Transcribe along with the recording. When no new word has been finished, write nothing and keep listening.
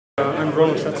I'm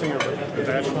Ronald Schatzinger with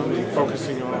Agilent,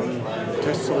 focusing on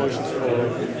test solutions for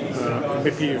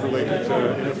MIPI-related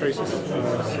interfaces.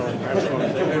 So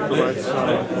Agilent provides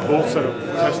a whole set of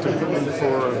test equipment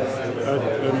for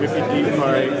MIPI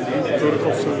D-PHY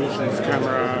protocol solutions,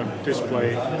 camera,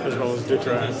 display, as well as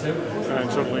DigRF. And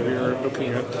certainly we are looking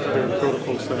at other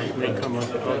protocols that may come out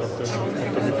of the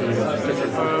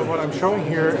MIPI. What I'm showing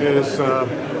here is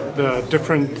the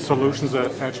different solutions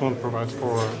that Agilent provides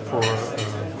for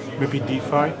MIPI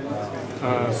D-PHY.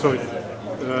 So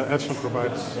Agilent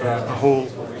provides a whole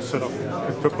set of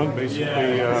equipment,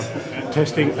 basically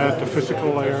testing at the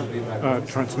physical layer,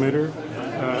 transmitter,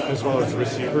 as well as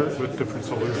receiver with different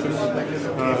solutions.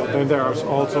 Then there is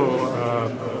also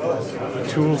a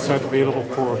tool set available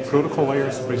for protocol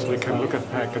layers. Basically, can look at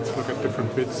packets, look at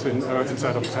different bits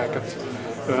inside of packets,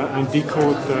 and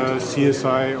decode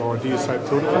CSI or DSI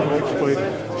protocol, actually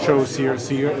show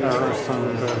CRC errors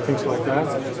and things like that.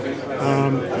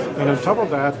 And on top of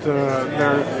that,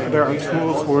 there are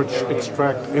tools which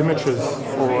extract images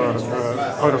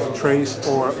out of the trace,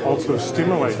 or also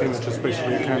stimulate images.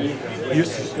 Basically, you can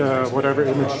use whatever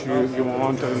image you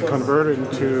want and convert it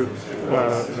into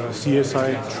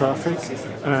CSI traffic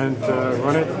and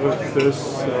run it with this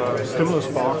stimulus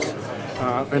box.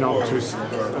 In order to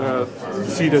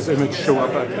see this image show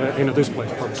up in a display,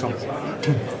 for example.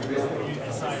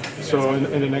 So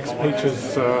in the next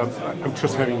pages, I'm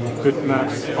just having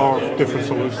bitmaps of different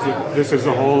solutions. This is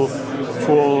a whole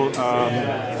full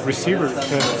receiver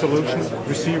test solution,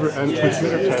 receiver and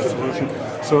transmitter test solution.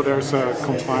 So there's a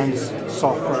compliance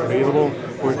software available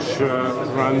which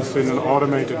runs in an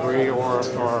automated way, or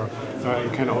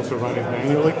you can also run it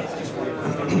manually.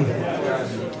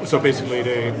 So basically,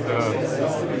 the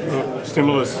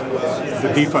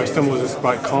D-PHY stimulus is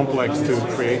quite complex to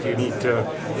create. You need to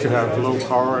have low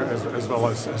power as well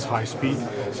as high speed.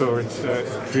 So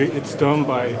it's done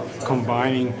by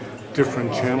combining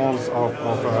different channels of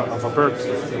a bird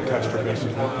caster,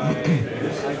 basically.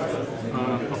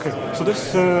 Okay, so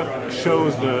this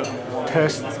shows the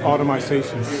test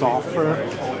automation software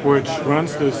which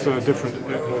runs this different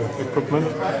equipment,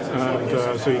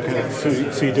 and so you can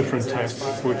see different tests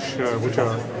which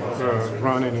are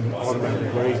run in an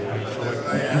automated way,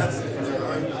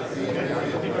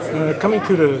 actually. Coming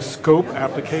to the scope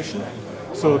application,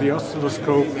 so the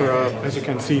oscilloscope, as you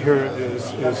can see here,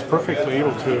 is perfectly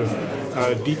able to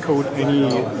decode any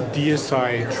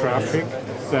DSI traffic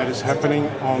that is happening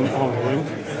on the link,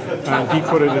 and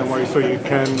decode it in a way so you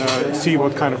can see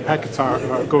what kind of packets are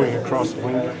going across the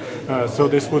link. So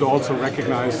this would also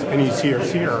recognize any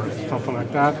CRC or something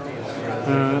like that.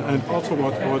 And also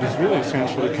what is really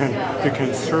essential, you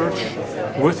can search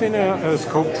within a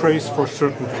scope trace for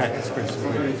certain packets,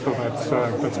 basically. So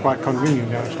that's quite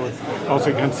convenient, actually. Also,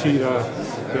 you can see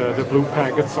the blue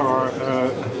packets are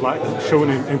shown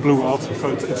in blue also. So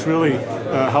it's really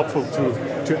helpful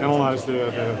to analyze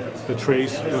the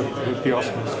trace with the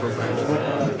oscilloscope, actually.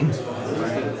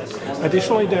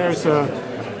 Additionally, there's a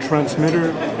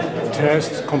transmitter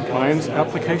test compliance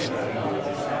application.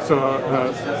 So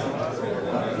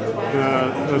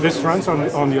this runs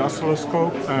on the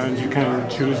oscilloscope, and you can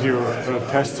choose your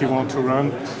tests you want to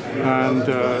run, and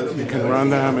you can run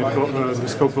them. The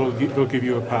scope will give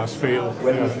you a pass-fail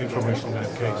information in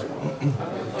that case.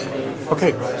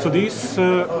 Okay, so these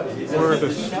were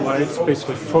the slides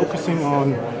basically focusing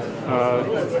on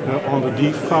the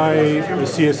D-PHY, the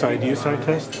CSI DSI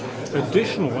test.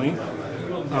 Additionally,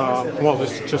 well,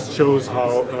 this just shows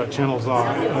how channels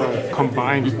are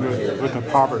combined with the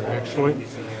popper, actually.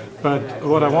 But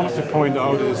what I wanted to point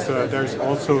out is there's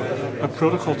also a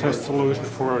protocol test solution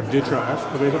for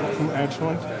DigRF available from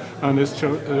Agilent, and this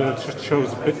just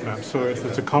shows a bitmap. So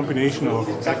it's a combination of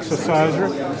exerciser,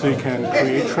 so you can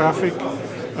create traffic,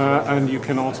 and you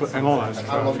can also analyze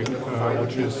traffic,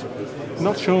 which is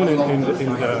not shown in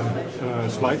the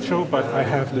slideshow, but I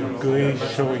have the GUI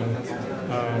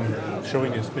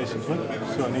showing this basically.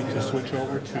 So I need to switch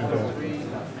over to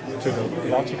the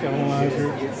logic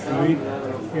analyzer GUI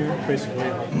here, basically.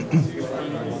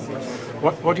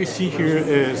 What you see here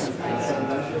is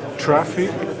traffic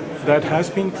that has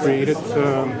been created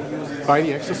by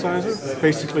the exerciser.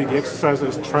 Basically, the exerciser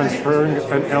is transferring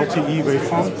an LTE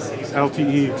waveform,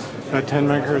 LTE 10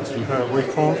 megahertz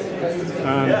waveform,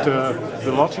 and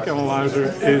the logic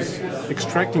analyzer is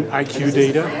extracting IQ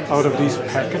data out of these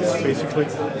packets, basically.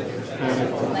 And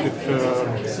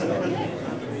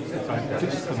if I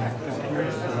disconnect that here,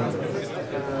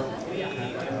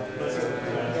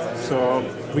 so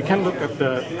we can look at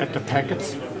the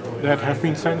packets that have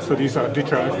been sent. So these are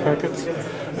DigRF packets,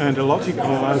 and the logic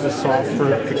analyzer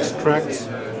software extracts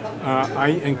I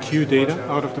and Q data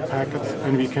out of the packets,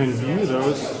 and we can view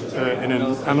those in an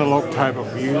analog type of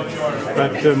view.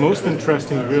 But the most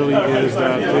interesting really is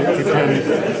that you can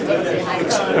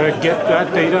get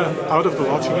that data out of the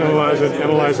logic analyzer and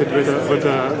analyze it with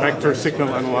a vector signal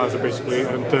analyzer, basically,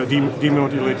 and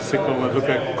demodulate the signal and look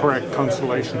at correct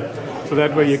constellation. So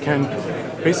that way you can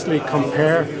basically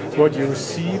compare what you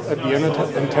receive at the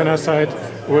antenna side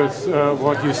with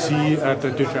what you see at the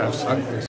DigRF side.